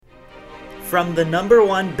From the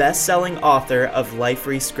 #1 best-selling author of Life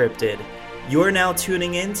Rescripted, you're now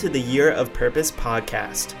tuning in to the Year of Purpose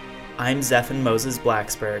podcast. I'm Zephan Moses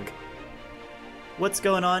Blacksburg. What's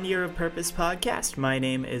going on, Year of Purpose podcast? My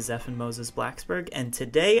name is Zephan Moses Blacksburg, and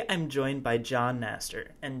today I'm joined by John Nastor.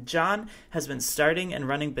 And John has been starting and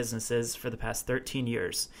running businesses for the past 13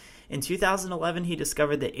 years. In 2011, he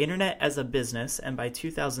discovered the internet as a business, and by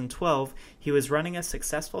 2012, he was running a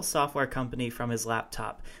successful software company from his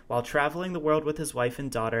laptop while traveling the world with his wife and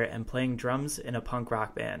daughter and playing drums in a punk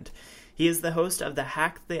rock band. He is the host of the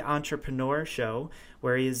Hack the Entrepreneur show,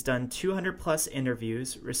 where he has done 200 plus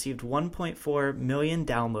interviews, received 1.4 million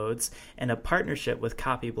downloads, and a partnership with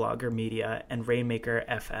Copyblogger Media and Rainmaker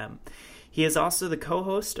FM. He is also the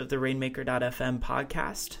co-host of the Rainmaker.fm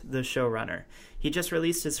podcast, The Showrunner. He just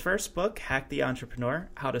released his first book, Hack the Entrepreneur,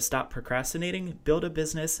 How to Stop Procrastinating, Build a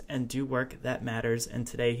Business, and Do Work That Matters. And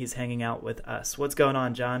today he's hanging out with us. What's going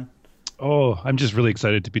on, John? Oh, I'm just really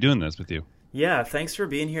excited to be doing this with you. Yeah, thanks for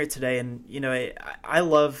being here today. And, you know, I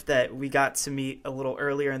love that we got to meet a little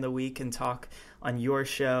earlier in the week and talk on your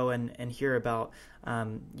show and hear about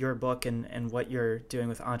your book and what you're doing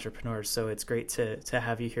with entrepreneurs. So it's great to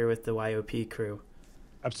have you here with the YOP crew.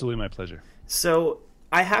 Absolutely, my pleasure. So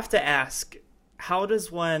I have to ask, how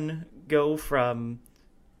does one go from,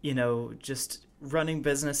 you know, just running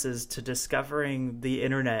businesses to discovering the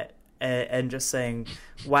internet and just saying,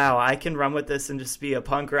 wow, I can run with this and just be a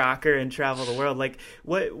punk rocker and travel the world? Like,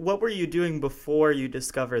 what were you doing before you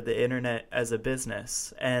discovered the internet as a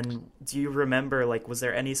business? And do you remember, like, was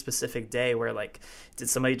there any specific day where, like, did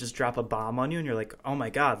somebody just drop a bomb on you and you're like, oh my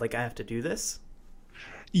God, like, I have to do this?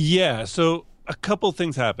 Yeah, so a couple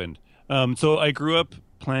things happened. So I grew up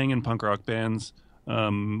playing in punk rock bands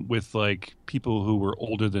with like people who were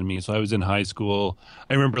older than me. So I was in high school.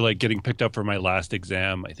 I remember like getting picked up for my last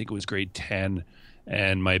exam. I think it was grade 10,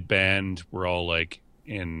 and my band were all like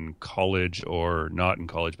in college or not in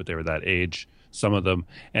college, but they were that age, some of them.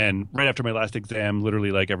 And right after my last exam,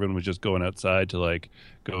 literally like everyone was just going outside to like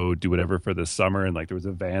go do whatever for the summer, and like there was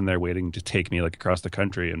a van there waiting to take me like across the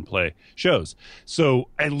country and play shows. So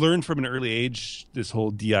I learned from an early age this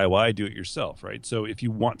whole DIY, do it yourself, right? So if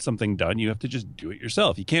you want something done, you have to just do it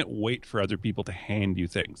yourself. You can't wait for other people to hand you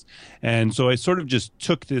things. And so I sort of just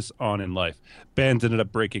took this on in life. Bands ended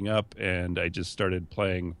up breaking up, and I just started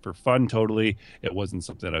playing for fun totally. It wasn't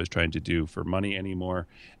something I was trying to do for money anymore.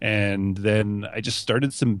 And then I just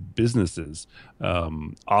started some businesses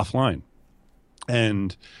offline.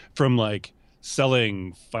 And from like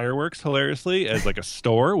selling fireworks hilariously as like a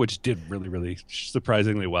store, which did really, really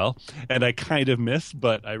surprisingly well, and I kind of miss,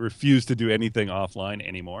 but I refuse to do anything offline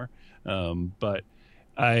anymore. But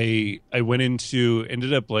I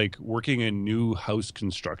ended up like working in new house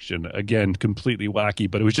construction, again, completely wacky,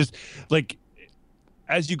 but it was just like,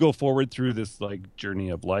 as you go forward through this like journey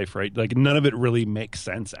of life, right? Like none of it really makes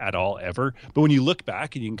sense at all ever. But when you look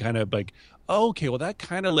back and you can kind of like, oh, okay, well that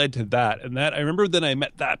kind of led to that and that. I remember then I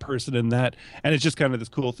met that person and that, and it's just kind of this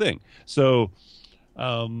cool thing. So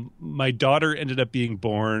my daughter ended up being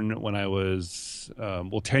born when I was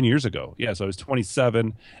 10 years ago. Yeah, so I was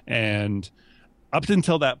 27, and up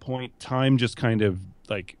until that point, time just kind of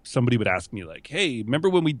like somebody would ask me like, hey, remember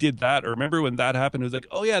when we did that? Or remember when that happened? It was like,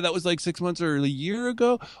 oh yeah, that was like 6 months or a year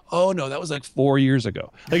ago. Oh no, that was like 4 years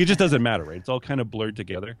ago. Like it just doesn't matter, right? It's all kind of blurred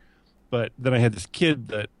together. But then I had this kid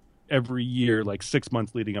that every year, like 6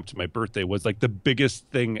 months leading up to my birthday, was like the biggest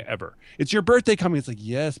thing ever. It's your birthday coming. It's like,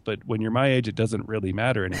 yes, but when you're my age, it doesn't really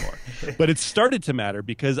matter anymore. But it started to matter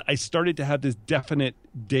because I started to have this definite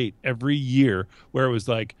date every year where it was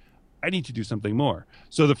like, I need to do something more.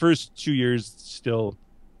 So the first 2 years still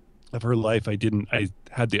of her life, I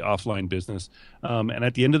had the offline business. And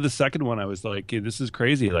at the end of the second one, I was like, hey, this is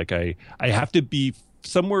crazy. Like I have to be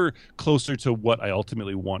somewhere closer to what I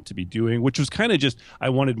ultimately want to be doing, which was kind of just, I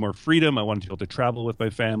wanted more freedom. I wanted to be able to travel with my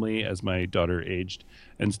family as my daughter aged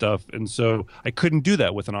and stuff. And so I couldn't do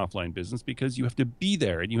that with an offline business because you have to be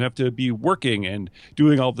there and you have to be working and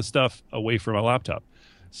doing all the stuff away from a laptop.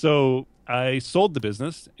 So I sold the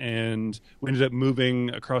business and we ended up moving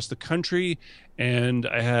across the country, and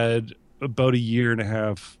I had about a year and a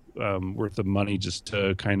half worth of money just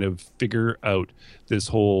to kind of figure out this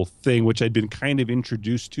whole thing, which I'd been kind of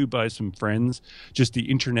introduced to by some friends, just the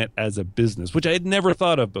internet as a business, which I had never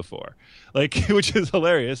thought of before, like, which is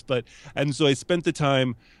hilarious. And so I spent the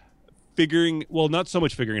time not so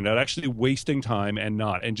much figuring it out, actually wasting time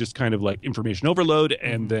and just kind of like information overload.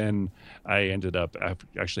 And then I ended up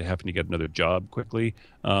actually having to get another job quickly,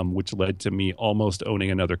 which led to me almost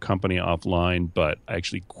owning another company offline. But I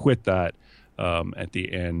actually quit that at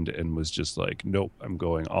the end and was just like, nope, I'm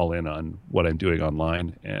going all in on what I'm doing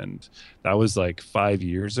online. And that was like 5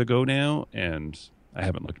 years ago now, and I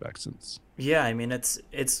haven't looked back since. Yeah, I mean it's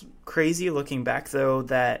crazy looking back though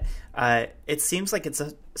that it seems like it's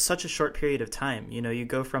such a short period of time. You know, you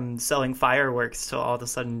go from selling fireworks to all of a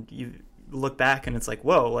sudden you look back and it's like,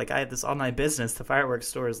 whoa, like I had this online business, the fireworks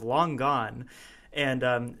store is long gone. And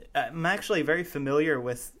I'm actually very familiar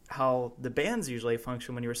with how the bands usually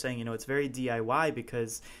function when you were saying, you know, it's very DIY,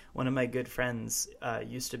 because one of my good friends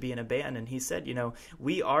used to be in a band, and he said, you know,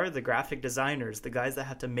 we are the graphic designers, the guys that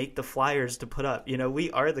have to make the flyers to put up. You know,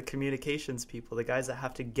 we are the communications people, the guys that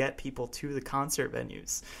have to get people to the concert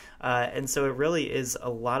venues. And so it really is a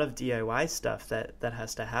lot of DIY stuff that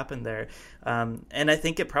has to happen there. And I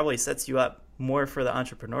think it probably sets you up more for the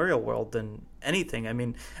entrepreneurial world than anything. I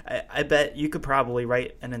mean, I bet you could probably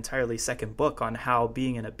write an entirely second book on how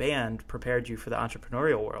being in a band prepared you for the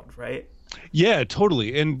entrepreneurial world, right? Yeah,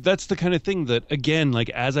 totally. And that's the kind of thing that, again,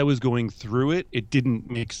 like as I was going through it, it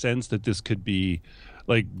didn't make sense that this could be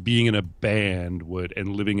like being in a band would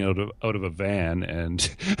and living out of a van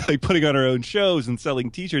and like putting on our own shows and selling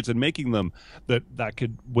t-shirts and making them, that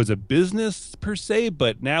could was a business per se.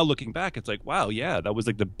 But now looking back, it's like, wow, yeah, that was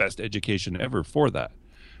like the best education ever for that.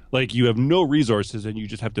 Like you have no resources and you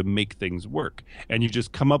just have to make things work, and you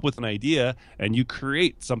just come up with an idea and you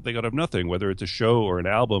create something out of nothing, whether it's a show or an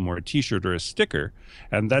album or a t-shirt or a sticker.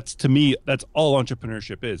 And that's, to me, that's all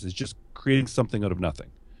entrepreneurship is just creating something out of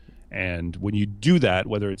nothing. And when you do that,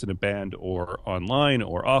 whether it's in a band or online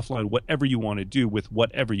or offline, whatever you want to do with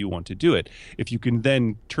whatever you want to do it, if you can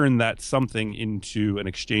then turn that something into an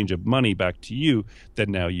exchange of money back to you, then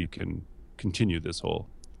now you can continue this whole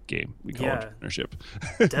game we call entrepreneurship.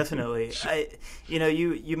 Definitely.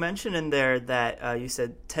 You mentioned in there that you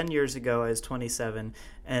said 10 years ago I was 27,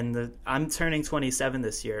 and I'm turning 27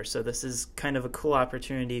 this year. So this is kind of a cool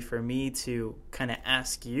opportunity for me to kind of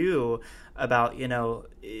ask you about,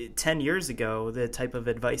 10 years ago, the type of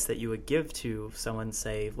advice that you would give to someone,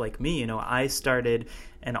 say, like me. You know, I started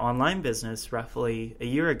an online business roughly a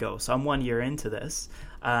year ago. So I'm 1 year into this.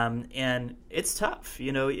 And it's tough,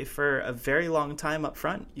 for a very long time up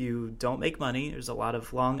front, you don't make money. There's a lot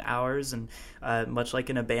of long hours, and much like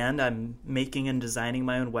in a band, I'm making and designing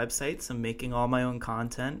my own websites. I'm making all my own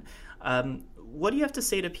content. What do you have to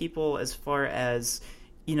say to people as far as,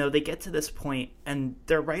 they get to this point and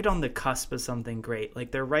they're right on the cusp of something great?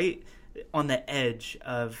 Like they're right on the edge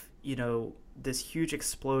of, this huge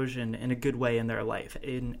explosion in a good way in their life,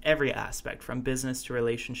 in every aspect, from business to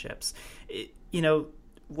relationships.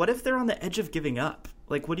 What if they're on the edge of giving up?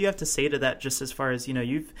 Like, what do you have to say to that, just as far as,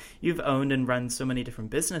 you've owned and run so many different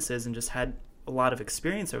businesses and just had a lot of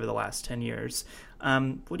experience over the last 10 years.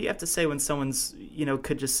 What do you have to say when someone's,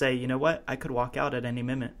 could just say, you know what, I could walk out at any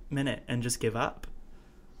minute and just give up?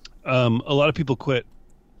 A lot of people quit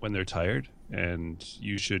when they're tired, and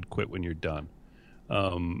you should quit when you're done.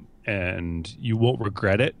 And you won't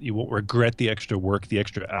regret it. You won't regret the extra work, the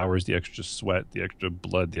extra hours, the extra sweat, the extra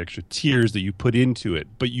blood, the extra tears that you put into it.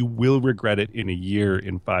 But you will regret it in a year,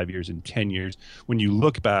 in 5 years, in 10 years, when you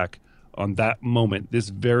look back on that moment, this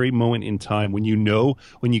very moment in time, when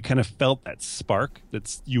when you kind of felt that spark,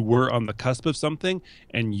 you were on the cusp of something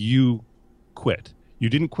and you quit. You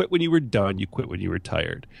didn't quit when you were done. You quit when you were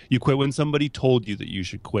tired. You quit when somebody told you that you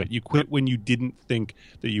should quit. You quit when you didn't think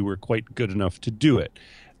that you were quite good enough to do it.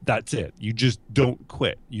 That's it. You just don't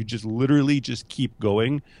quit. You just literally just keep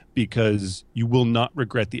going, because you will not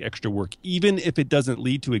regret the extra work, even if it doesn't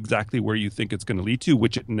lead to exactly where you think it's going to lead to,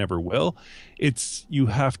 which it never will. You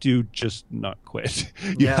have to just not quit.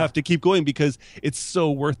 You have to keep going, because it's so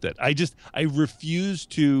worth it. I refuse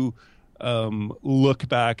to look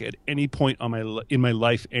back at any point in my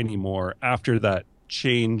life anymore after that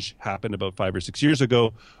change happened about 5 or 6 years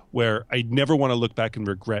ago, where I never want to look back and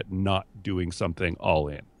regret not doing something all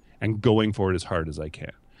in and going for it as hard as I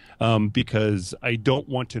can. Because I don't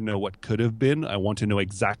want to know what could have been. I want to know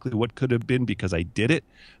exactly what could have been, because I did it.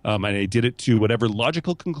 And I did it to whatever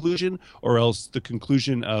logical conclusion, or else the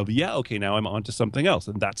conclusion of, okay, now I'm on to something else.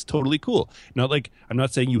 And that's totally cool. I'm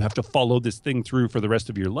not saying you have to follow this thing through for the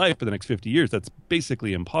rest of your life for the next 50 years. That's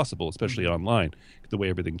basically impossible, especially online, the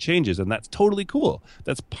way everything changes. And that's totally cool.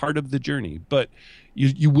 That's part of the journey. But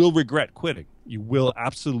you will regret quitting. You will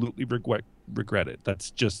absolutely regret it.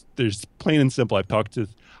 There's plain and simple. I've talked to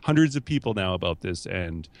hundreds of people now about this,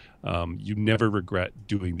 and you never regret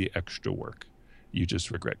doing the extra work. You just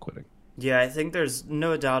regret quitting. Yeah, I think there's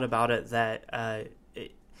no doubt about it that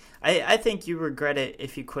I think you regret it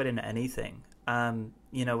if you quit in anything.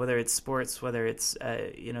 whether it's sports, whether it's,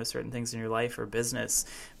 certain things in your life or business.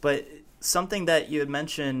 But something that you had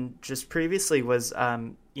mentioned just previously was,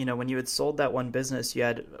 when you had sold that one business, you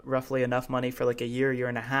had roughly enough money for like a year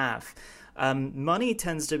and a half. Money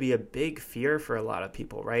tends to be a big fear for a lot of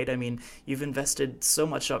people, right? I mean, you've invested so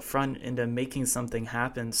much upfront into making something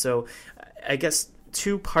happen. So I guess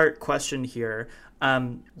two-part question here.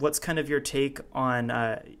 What's kind of your take on,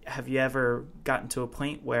 have you ever gotten to a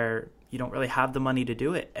point where you don't really have the money to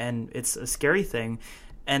do it and it's a scary thing?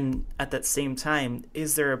 And at that same time,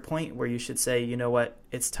 is there a point where you should say, you know what,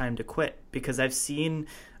 it's time to quit? Because I've seen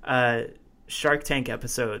Shark Tank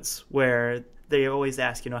episodes where they always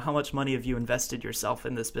ask, how much money have you invested yourself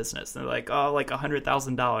in this business? And they're like, oh, like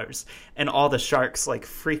 $100,000. And all the sharks like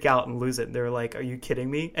freak out and lose it. And they're like, are you kidding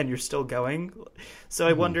me? And you're still going? So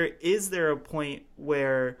I wonder, is there a point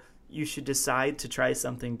where you should decide to try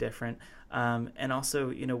something different? And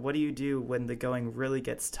also, what do you do when the going really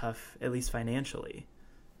gets tough, at least financially?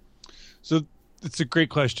 So it's a great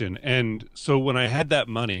question. And so when I had that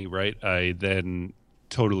money, right, I then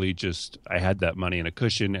totally I had that money in a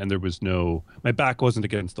cushion and there was my back wasn't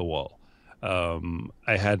against the wall.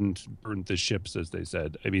 I hadn't burned the ships, as they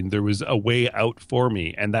said. I mean, there was a way out for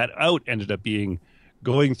me. And that out ended up being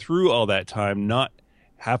going through all that time, not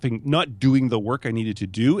doing the work I needed to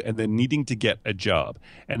do and then needing to get a job.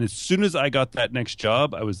 And as soon as I got that next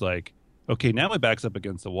job, I was like, okay, now my back's up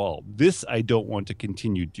against the wall. This I don't want to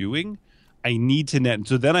continue doing. I need to net. And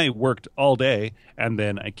so then I worked all day and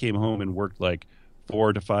then I came home and worked like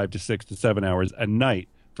 4 to 5 to 6 to 7 hours a night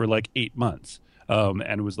for like 8 months. And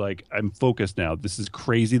it was like, I'm focused now. This is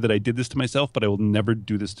crazy that I did this to myself, but I will never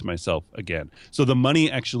do this to myself again. So the money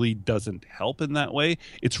actually doesn't help in that way.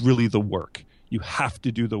 It's really the work. You have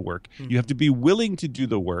to do the work. You have to be willing to do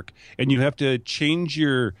the work, and you have to change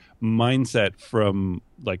your mindset from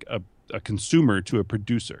like a consumer to a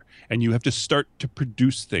producer, and you have to start to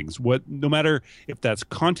produce things, no matter if that's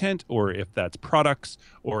content or if that's products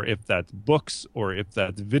or if that's books or if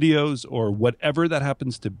that's videos or whatever that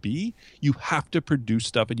happens to be. You have to produce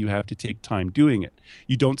stuff and you have to take time doing it.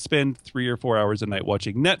 You don't spend 3 or 4 hours a night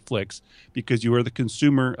watching Netflix because you are the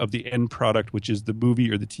consumer of the end product, which is the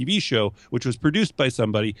movie or the TV show, which was produced by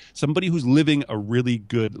somebody who's living a really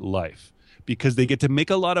good life, because they get to make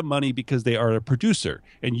a lot of money because they are a producer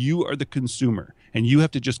and you are the consumer, and you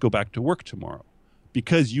have to just go back to work tomorrow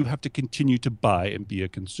because you have to continue to buy and be a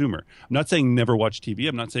consumer. I'm not saying never watch TV.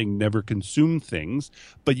 I'm not saying never consume things,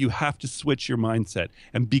 but you have to switch your mindset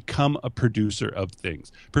and become a producer of things.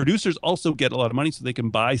 Producers also get a lot of money so they can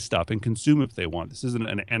buy stuff and consume if they want. This isn't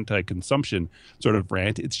an anti-consumption sort of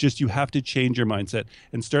rant. It's just you have to change your mindset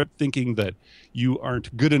and start thinking that you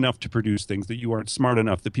aren't good enough to produce things, that you aren't smart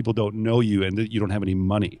enough, that people don't know you, and that you don't have any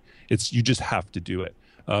money. You just have to do it.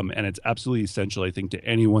 And it's absolutely essential, I think, to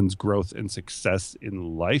anyone's growth and success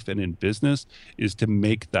in life and in business is to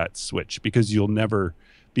make that switch, because you'll never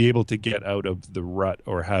be able to get out of the rut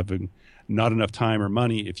or having not enough time or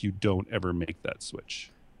money if you don't ever make that switch.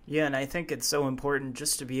 Yeah, and I think it's so important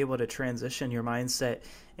just to be able to transition your mindset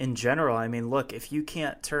in general. I mean, look, if you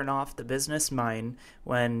can't turn off the business mind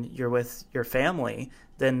when you're with your family,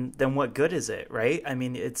 then what good is it, right? I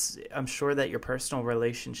mean, I'm sure that your personal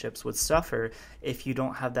relationships would suffer if you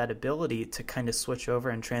don't have that ability to kind of switch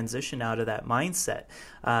over and transition out of that mindset.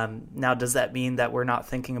 Now, does that mean that we're not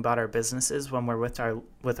thinking about our businesses when we're with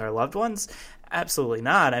our loved ones? Absolutely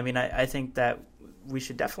not. I mean, I think that we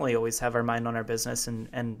should definitely always have our mind on our business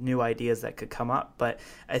and new ideas that could come up. But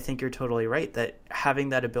I think you're totally right that having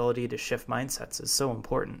that ability to shift mindsets is so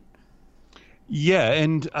important. Yeah.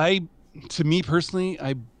 And to me personally,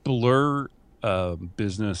 I blur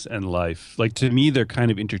business and life. Like, to me, they're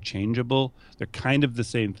kind of interchangeable. They're kind of the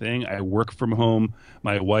same thing. I work from home.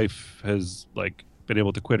 My wife has been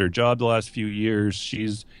able to quit her job the last few years.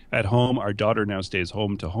 She's at home. Our daughter now stays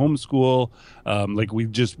home to homeschool.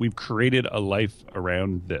 We've created a life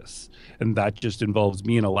around this, and that just involves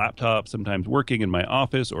me and a laptop, sometimes working in my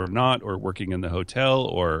office or not, or working in the hotel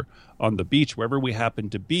or on the beach, wherever we happen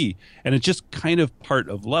to be. And it's just kind of part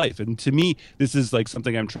of life. And to me, this is like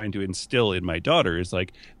something I'm trying to instill in my daughter, is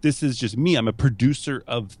like, this is just me. I'm a producer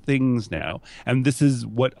of things now. And this is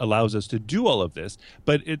what allows us to do all of this.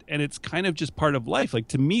 It's kind of just part of life. Like,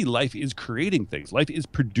 to me, life is creating things. Life is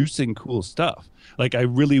producing cool stuff. Like, I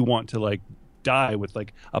really want to die with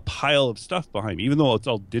a pile of stuff behind me, even though it's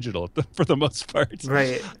all digital for the most part.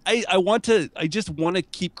 Right. I just want to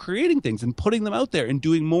keep creating things and putting them out there and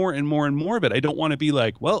doing more and more and more of it. I don't want to be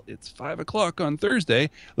like, well, it's 5 o'clock on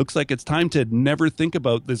Thursday. Looks like it's time to never think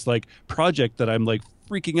about this project that I'm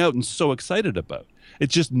freaking out and so excited about.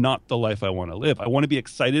 It's just not the life I want to live. I want to be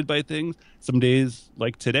excited by things. Some days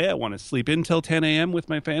like today, I want to sleep in till 10 a.m. with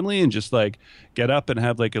my family and just like get up and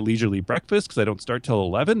have like a leisurely breakfast because I don't start till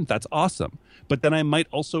 11. That's awesome. But then I might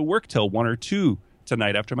also work till 1 or 2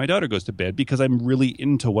 tonight after my daughter goes to bed because I'm really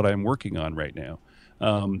into what I'm working on right now.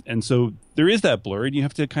 And so there is that blur, and you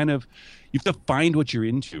have to find what you're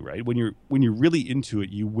into, right? When you're really into it,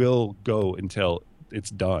 you will go until it's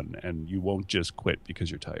done, and you won't just quit because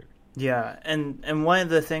you're tired. Yeah, and one of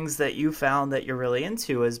the things that you found that you're really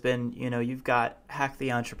into has been, you've got Hack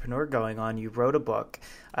the Entrepreneur going on. You wrote a book,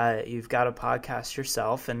 you've got a podcast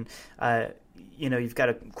yourself, and you've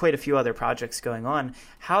got quite a few other projects going on.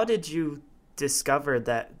 How did you discover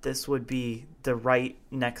that this would be the right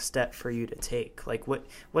next step for you to take? Like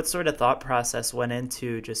what sort of thought process went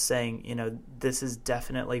into just saying, this is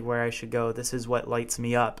definitely where I should go. This is what lights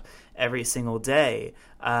me up every single day.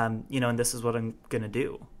 And this is what I'm going to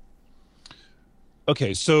do.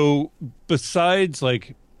 Okay. So besides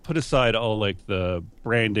put aside all like the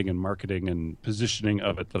branding and marketing and positioning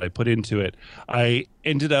of it that I put into it,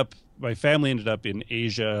 my family ended up in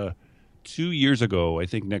Asia 2 years ago, I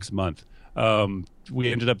think next month.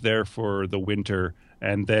 We ended up there for the winter,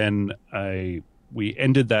 and then we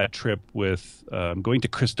ended that trip with going to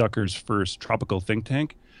Chris Ducker's first tropical think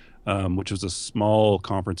tank, which was a small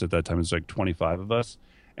conference at that time. It was like 25 of us,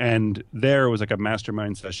 and there was like a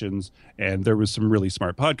mastermind sessions, and there was some really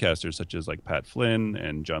smart podcasters such as like Pat Flynn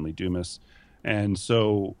and John Lee Dumas, and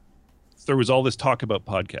so there was all this talk about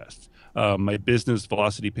podcasts. My business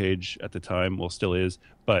Velocity page at the time, well, still is,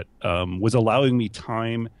 but was allowing me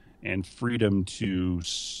time and freedom to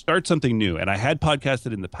start something new. And I had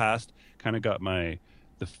podcasted in the past, kind of got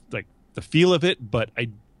the feel of it, but I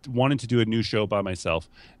wanted to do a new show by myself,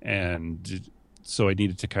 and so I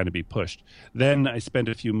needed to kind of be pushed. Then I spent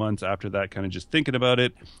a few months after that kind of just thinking about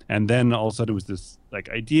it, and then all of a sudden it was this like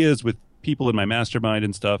ideas with people in my mastermind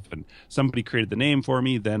and stuff, and somebody created the name for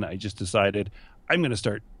me. Then I just decided I'm going to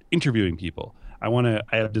start interviewing people. I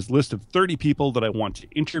have this list of 30 people that I want to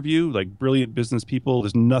interview, like brilliant business people.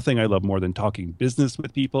 There's nothing I love more than talking business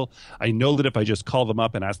with people. I know that if I just call them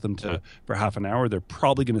up and ask them for half an hour, they're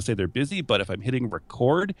probably going to say they're busy. But if I'm hitting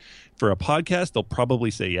record for a podcast, they'll probably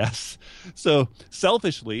say yes. So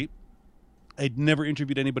selfishly, I'd never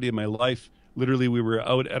interviewed anybody in my life. Literally, we were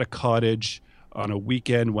out at a cottage on a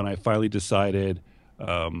weekend when I finally decided,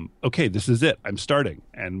 okay, this is it. I'm starting.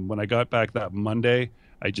 And when I got back that Monday,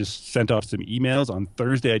 I just sent off some emails. On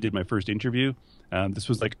Thursday, I did my first interview. This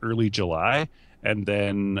was like early July. And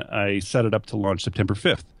then I set it up to launch September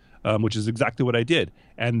 5th, which is exactly what I did.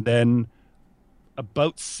 And then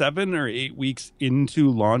about 7 or 8 weeks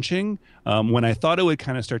into launching, when I thought it would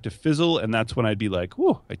kind of start to fizzle, and that's when I'd be like,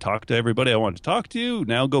 whoa, I talked to everybody I wanted to talk to,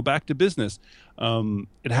 now go back to business.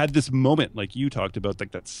 It had this moment like you talked about,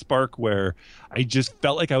 like that spark where I just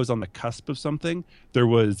felt like I was on the cusp of something. There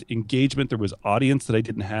was engagement, there was audience that I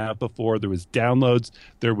didn't have before, there was downloads,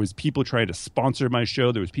 there was people trying to sponsor my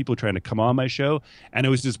show, there was people trying to come on my show, and it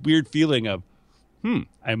was this weird feeling of,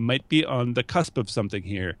 I might be on the cusp of something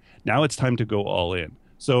here. Now it's time to go all in.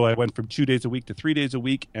 So I went from 2 days a week to 3 days a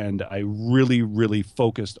week, and I really, really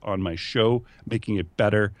focused on my show, making it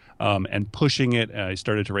better, and pushing it. I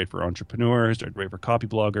started to write for Entrepreneur, started to write for Copy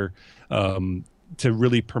Blogger, to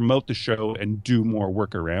really promote the show and do more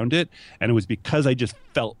work around it. And it was because I just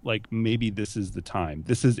felt like maybe this is the time.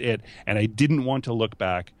 This is it. And I didn't want to look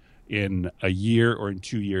back in a year or in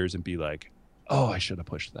 2 years and be like, oh, I should have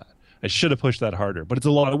pushed that. I should have pushed that harder, but it's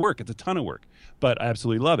a lot of work. It's a ton of work, but I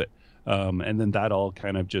absolutely love it. And then that all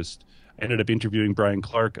kind of just I ended up interviewing Brian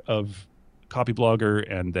Clark of Copy Blogger,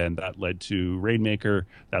 and then that led to Rainmaker,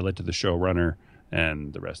 that led to the showrunner,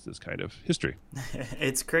 and the rest is kind of history.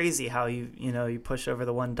 It's crazy how you push over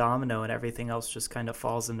the one domino and everything else just kind of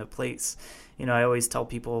falls into place. I always tell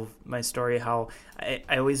people my story how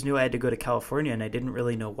I always knew I had to go to California, and I didn't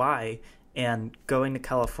really know why. And going to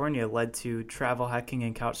California led to travel hacking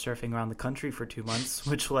and couch surfing around the country for 2 months,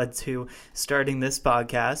 which led to starting this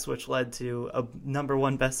podcast, which led to a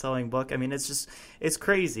 #1 best-selling book. I mean, it's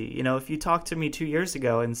crazy. If you talked to me 2 years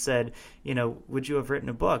ago and said, would you have written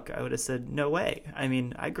a book? I would have said, no way. I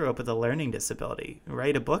mean, I grew up with a learning disability.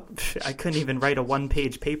 Write a book? I couldn't even write a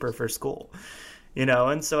 1-page paper for school,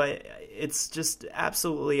 and so it's just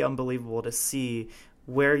absolutely unbelievable to see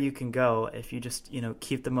where you can go if you just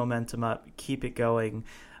keep the momentum up, keep it going,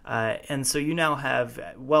 and so you now have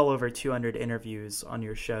well over 200 interviews on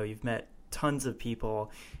your show. You've met tons of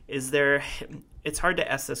people. It's hard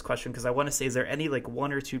to ask this question because I want to say, is there any like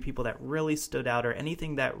 1 or 2 people that really stood out, or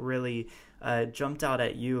anything that really jumped out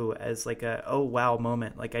at you as like a oh wow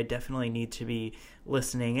moment. Like I definitely need to be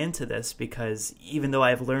listening into this, because even though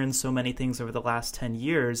I've learned so many things over the last 10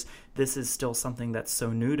 years, this is still something that's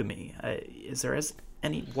so new to me. Is there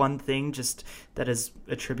any one thing just that is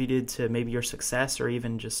attributed to maybe your success, or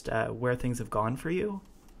even just where things have gone for you?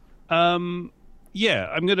 Yeah,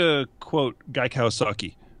 I'm going to quote Guy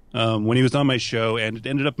Kawasaki when he was on my show, and it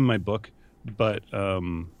ended up in my book. But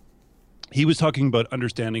he was talking about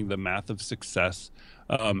understanding the math of success,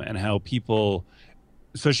 and how people,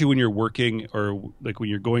 especially when you're working or like when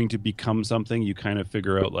you're going to become something, you kind of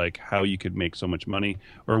figure out like how you could make so much money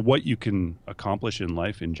or what you can accomplish in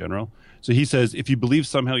life in general. So he says, if you believe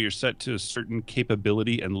somehow you're set to a certain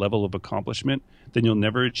capability and level of accomplishment, then you'll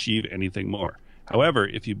never achieve anything more. However,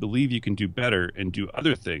 if you believe you can do better and do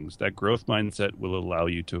other things, that growth mindset will allow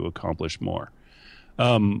you to accomplish more.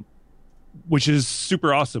 Which is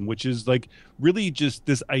super awesome, which is like really just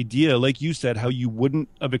this idea, like you said, how you wouldn't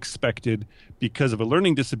have expected because of a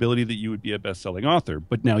learning disability that you would be a best-selling author,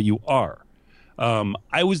 but now you are.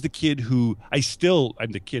 I was the kid who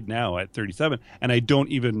I'm the kid now at 37, and I don't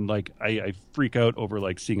even like, I freak out over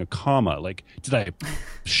like seeing a comma. Like,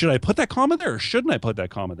 should I put that comma there or shouldn't I put that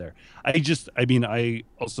comma there? I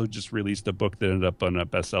also just released a book that ended up on a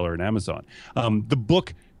bestseller on Amazon. The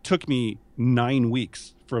book took me 9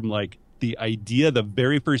 weeks from like the idea, the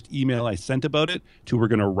very first email I sent about it, to we're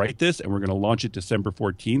going to write this and we're going to launch it December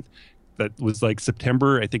 14th. That was like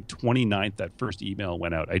September, I think 29th, that first email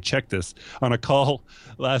went out. I checked this on a call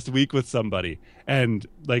last week with somebody, and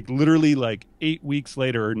like literally like 8 weeks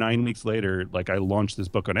later or 9 weeks later, like I launched this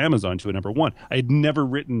book on Amazon to a number one. I had never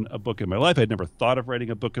written a book in my life. I'd never thought of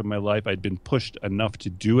writing a book in my life. I'd been pushed enough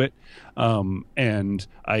to do it. And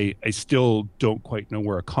I still don't quite know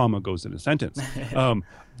where a comma goes in a sentence.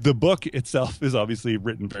 The book itself is obviously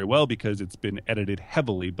written very well because it's been edited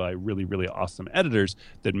heavily by really, really awesome editors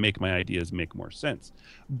that make my ideas make more sense.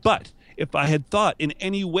 But if I had thought in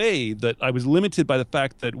any way that I was limited by the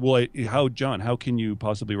fact that, well, how can you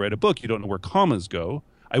possibly write a book? You don't know where commas go.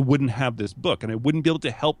 I wouldn't have this book, and I wouldn't be able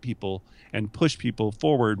to help people and push people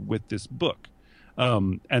forward with this book.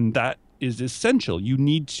 And that is essential. You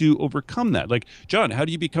need to overcome that. Like, John, how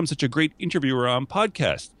do you become such a great interviewer on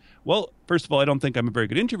podcasts? Well, first of all, I don't think I'm a very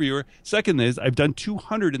good interviewer. Second is I've done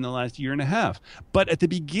 200 in the last year and a half. But at the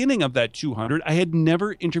beginning of that 200, I had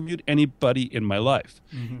never interviewed anybody in my life.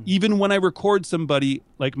 Mm-hmm. Even when I record somebody,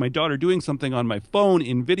 like my daughter doing something on my phone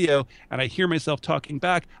in video, and I hear myself talking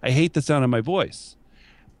back, I hate the sound of my voice.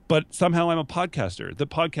 But somehow I'm a podcaster that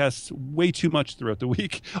podcasts way too much throughout the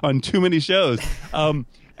week on too many shows.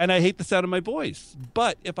 And I hate the sound of my voice.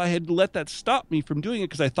 But if I had let that stop me from doing it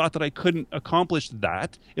because I thought that I couldn't accomplish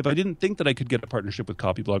that, if I didn't think that I could get a partnership with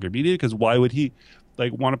Copyblogger Media, because why would he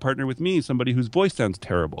like want to partner with me, somebody whose voice sounds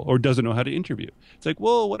terrible or doesn't know how to interview? It's like,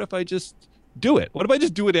 well, what if I just do it? What if I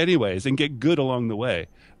just do it anyways and get good along the way?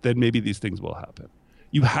 Then maybe these things will happen.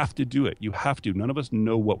 You have to do it. You have to. None of us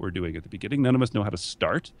know what we're doing at the beginning. None of us know how to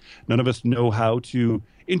start. None of us know how to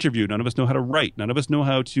interview. None of us know how to write. None of us know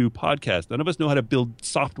how to podcast. None of us know how to build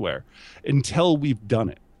software until we've done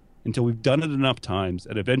it. Until we've done it enough times,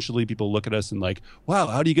 and eventually people look at us and like, wow,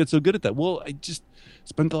 how do you get so good at that? Well, I just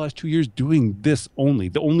spent the last 2 years doing this only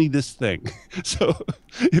this thing. So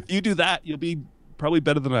if you do that, you'll be probably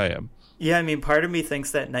better than I am. Yeah, I mean, part of me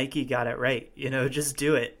thinks that Nike got it right. Just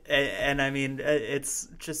do it. And I mean, it's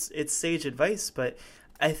sage advice, but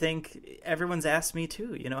I think everyone's asked me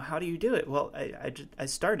too, how do you do it? Well, I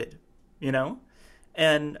started,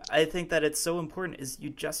 and I think that it's so important is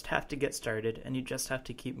you just have to get started and you just have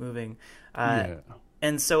to keep moving. Yeah.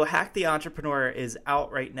 And so Hack the Entrepreneur is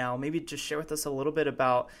out right now. Maybe just share with us a little bit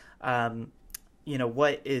about,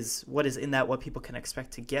 what is in that, what people can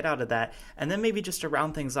expect to get out of that. And then maybe just to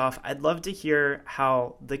round things off, I'd love to hear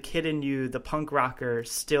how the kid in you, the punk rocker,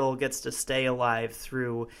 still gets to stay alive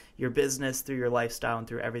through your business, through your lifestyle, and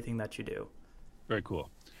through everything that you do. Very cool.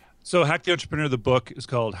 So Hack the Entrepreneur, the book is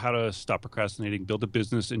called How to Stop Procrastinating, Build a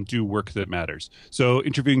Business, and Do Work That Matters. So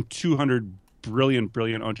interviewing 200 brilliant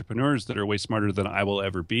entrepreneurs that are way smarter than I will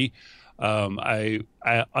ever be. I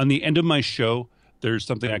on the end of my show, there's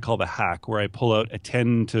something I call the hack, where I pull out a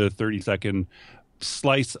 10 to 30 second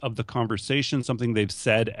slice of the conversation, something they've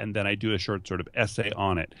said, and then I do a short sort of essay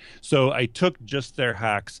on it. So I took just their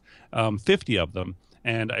hacks, 50 of them,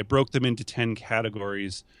 and I broke them into 5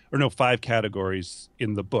 categories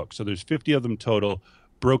in the book. So there's 50 of them total,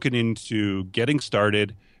 broken into getting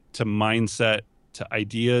started, to mindset, to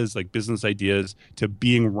ideas, like business ideas, to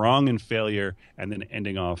being wrong and failure, and then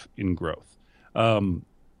ending off in growth.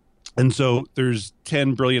 And so there's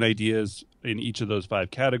 10 brilliant ideas in each of those 5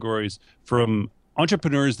 categories, from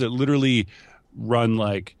entrepreneurs that literally run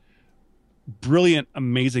like brilliant,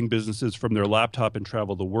 amazing businesses from their laptop and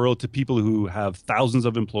travel the world to people who have thousands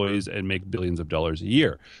of employees and make billions of dollars a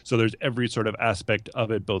year. So there's every sort of aspect of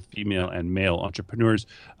it, both female and male entrepreneurs,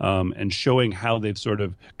 and showing how they've sort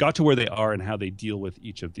of got to where they are and how they deal with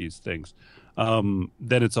each of these things. Then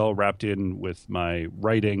it's all wrapped in with my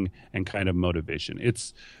writing and kind of motivation.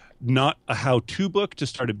 It's not a how-to book to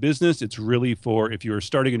start a business. It's really for if you're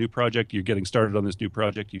starting a new project, you're getting started on this new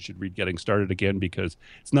project, you should read Getting Started again, because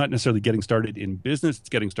it's not necessarily getting started in business. It's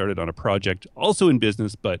getting started on a project also in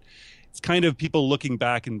business, but it's kind of people looking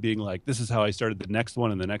back and being like, this is how I started the next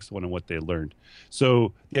one and the next one and what they learned.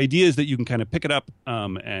 So the idea is that you can kind of pick it up,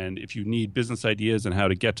 and if you need business ideas and how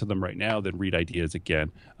to get to them right now, then read Ideas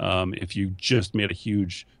again. If you just made a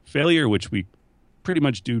huge failure, which we pretty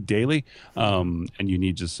much do daily, and you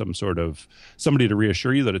need just some sort of somebody to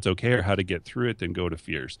reassure you that it's okay or how to get through it, then go to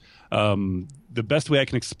Fears. The best way I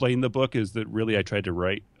can explain the book is that really I tried to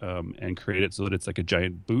write and create it so that it's like a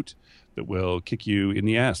giant boot that will kick you in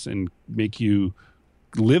the ass and make you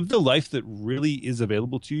live the life that really is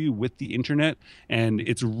available to you with the internet. And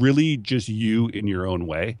it's really just you in your own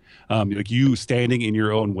way, like you standing in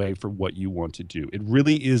your own way for what you want to do. It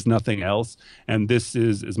really is nothing else. And this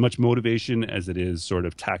is as much motivation as it is sort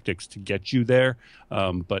of tactics to get you there.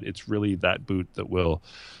 But it's really that boot that will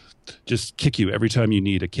just kick you every time you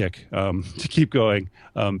need a kick to keep going.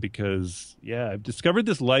 Because, yeah, I've discovered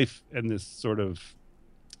this life and this sort of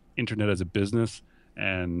internet as a business.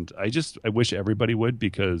 And I wish everybody would,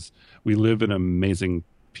 because we live in an amazing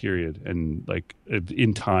period and like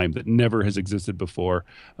in time that never has existed before,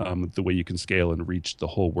 the way you can scale and reach the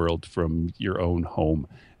whole world from your own home.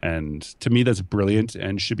 And to me, that's brilliant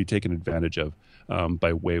and should be taken advantage of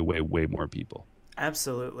by way, way, way more people.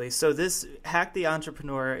 Absolutely. So this Hack the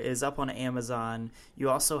Entrepreneur is up on Amazon. You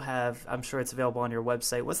also have, I'm sure it's available on your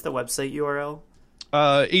website. What's the website URL?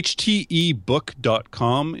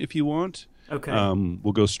 htebook.com if you want. Okay.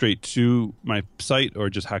 We'll go straight to my site or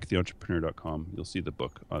just hacktheentrepreneur.com. You'll see the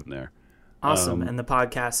book on there. Awesome. And the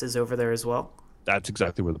podcast is over there as well? That's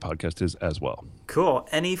exactly where the podcast is as well. Cool.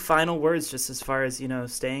 Any final words just as far as,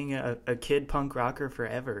 staying a kid punk rocker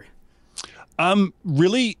forever?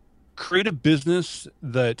 Really create a business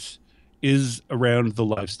that is around the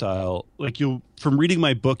lifestyle. Like from reading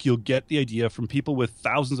my book, you'll get the idea from people with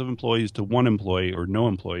thousands of employees to one employee or no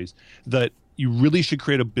employees that you really should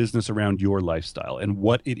create a business around your lifestyle and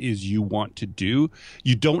what it is you want to do.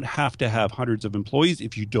 You don't have to have hundreds of employees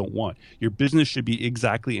if you don't want. Your business should be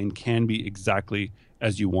exactly and can be exactly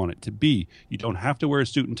as you want it to be. You don't have to wear a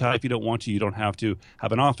suit and tie if you don't want to. You don't have to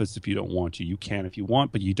have an office if you don't want to. You can if you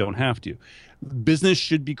want, but you don't have to. Business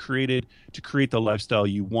should be created to create the lifestyle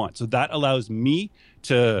you want. So that allows me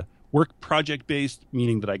to work project-based,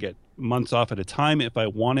 meaning that I get months off at a time if I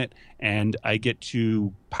want it, and I get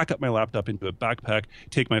to pack up my laptop into a backpack,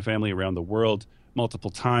 take my family around the world multiple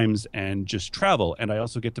times, and just travel. And I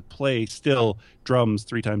also get to play still drums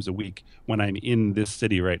 3 times a week when I'm in this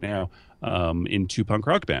city right now, in 2 punk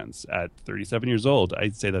rock bands at 37 years old.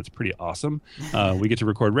 I'd say that's pretty awesome. We get to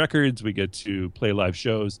record records, we get to play live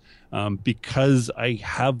shows, because I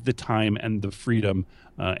have the time and the freedom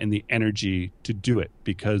and the energy to do it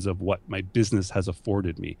because of what my business has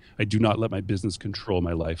afforded me. I do not let my business control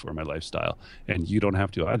my life or my lifestyle, and you don't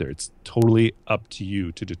have to either. It's totally up to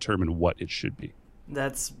you to determine what it should be.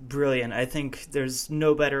 That's brilliant. I think there's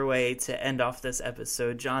no better way to end off this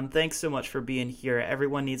episode. John, thanks so much for being here.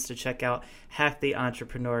 Everyone needs to check out Hack the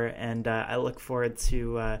Entrepreneur, and I look forward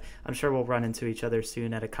to, I'm sure we'll run into each other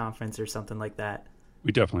soon at a conference or something like that.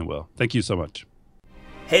 We definitely will. Thank you so much.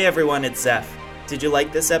 Hey everyone, it's Zeph. Did you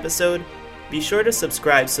like this episode? Be sure to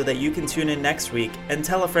subscribe so that you can tune in next week and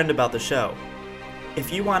tell a friend about the show.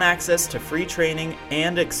 If you want access to free training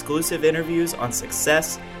and exclusive interviews on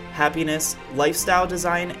success, happiness, lifestyle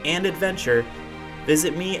design, and adventure,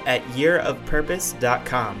 visit me at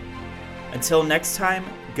yearofpurpose.com. Until next time,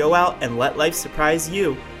 go out and let life surprise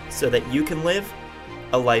you so that you can live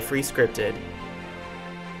a life rescripted.